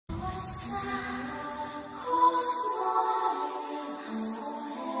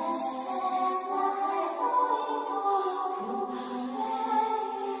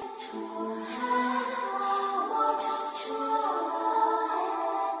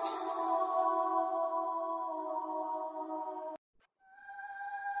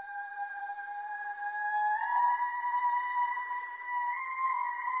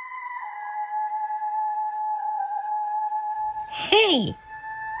Hey,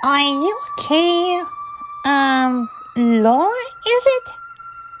 are you okay? Laura, is it?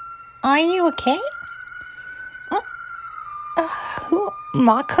 Are you okay? Who?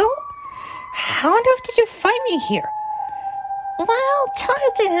 Mako? How on earth did you find me here? Well,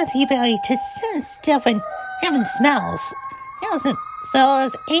 Tarzan has the ability to sense stuff and even smells.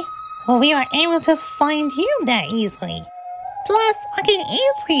 We were able to find you that easily. Plus, I can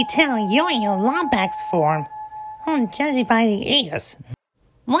easily tell you're in your Lombax form. Judging by the ears.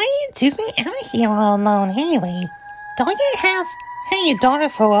 What are you doing out here all alone anyway? Don't you have your daughter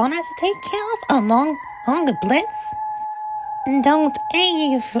Verona to take care of along the Blitz? Don't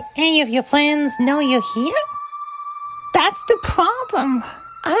any of your friends know you're here? That's the problem.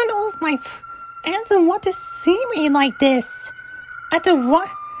 I don't know if my friends want to see me like this. After what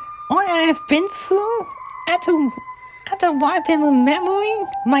I've been through, after what I've been remembering,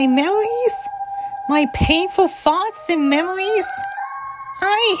 my memories, my painful thoughts and memories.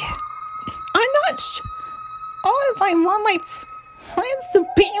 I'm not sure if I want my friends to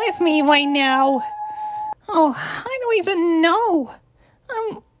be with me right now. Oh, I don't even know.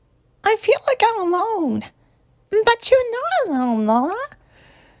 I feel like I'm alone. But you're not alone, Lola.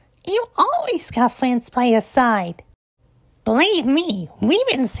 You always got friends by your side. Believe me, we've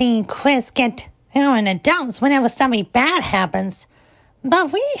been seeing Chris get in the dumps whenever something bad happens.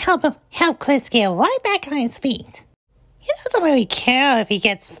 But we help Chris get right back on his feet. He doesn't really care if he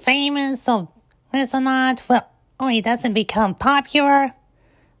gets famous or this or not, or he doesn't become popular.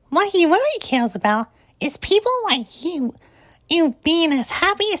 What he really cares about is people like you being as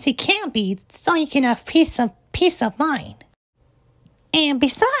happy as you can be so you can have peace of mind. And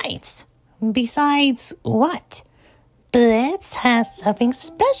besides what? Blitz has something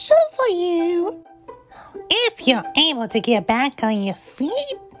special for you. If you're able to get back on your feet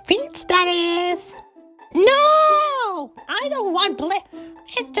that is. No! I don't want Blitz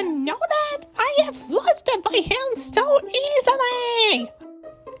to know that I get flustered by him so easily.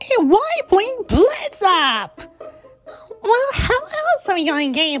 And why bring Blitz up? Well, how else are you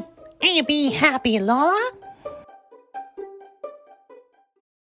going to be happy, Lola?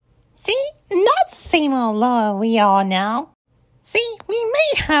 See, not the same old Lola we are now. See, we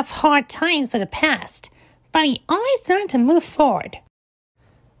may have hard times in the past, but we always learn to move forward.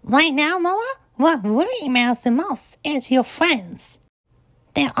 Right now, Lola, what really matters the most is your friends.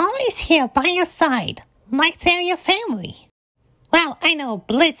 They're always here by your side, like they're your family. Well, I know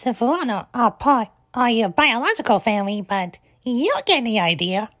Blitz and Verona are your biological family, but you get the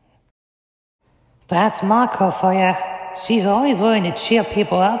idea. That's Mako for you. She's always willing to cheer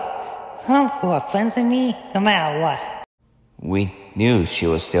people up, who are friends with me, no matter what. We knew she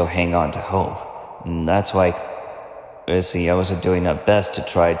would still hang on to hope. And that's why I was doing our best to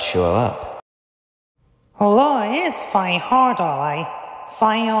try to cheer her up. Laura is fighting hard, alright.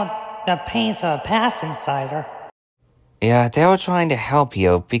 Fighting out the pains of her past inside her. Yeah, they were trying to help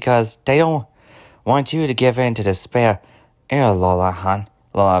you because they don't want you to give in to despair. Lola,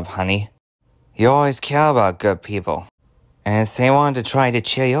 honey. You always care about good people. And they wanted to try to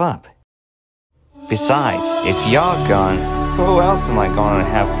cheer you up. Besides, if you're gone, who else am I going to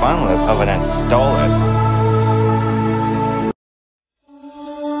have fun with other than Stolas?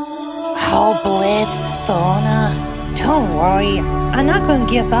 Oh, Blitz, Verona, don't worry. I'm not going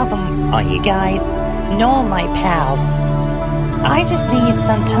to give up on you guys, nor my pals. I just need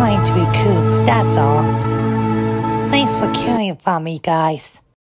some time to recoup, that's all. Thanks for caring for me, guys.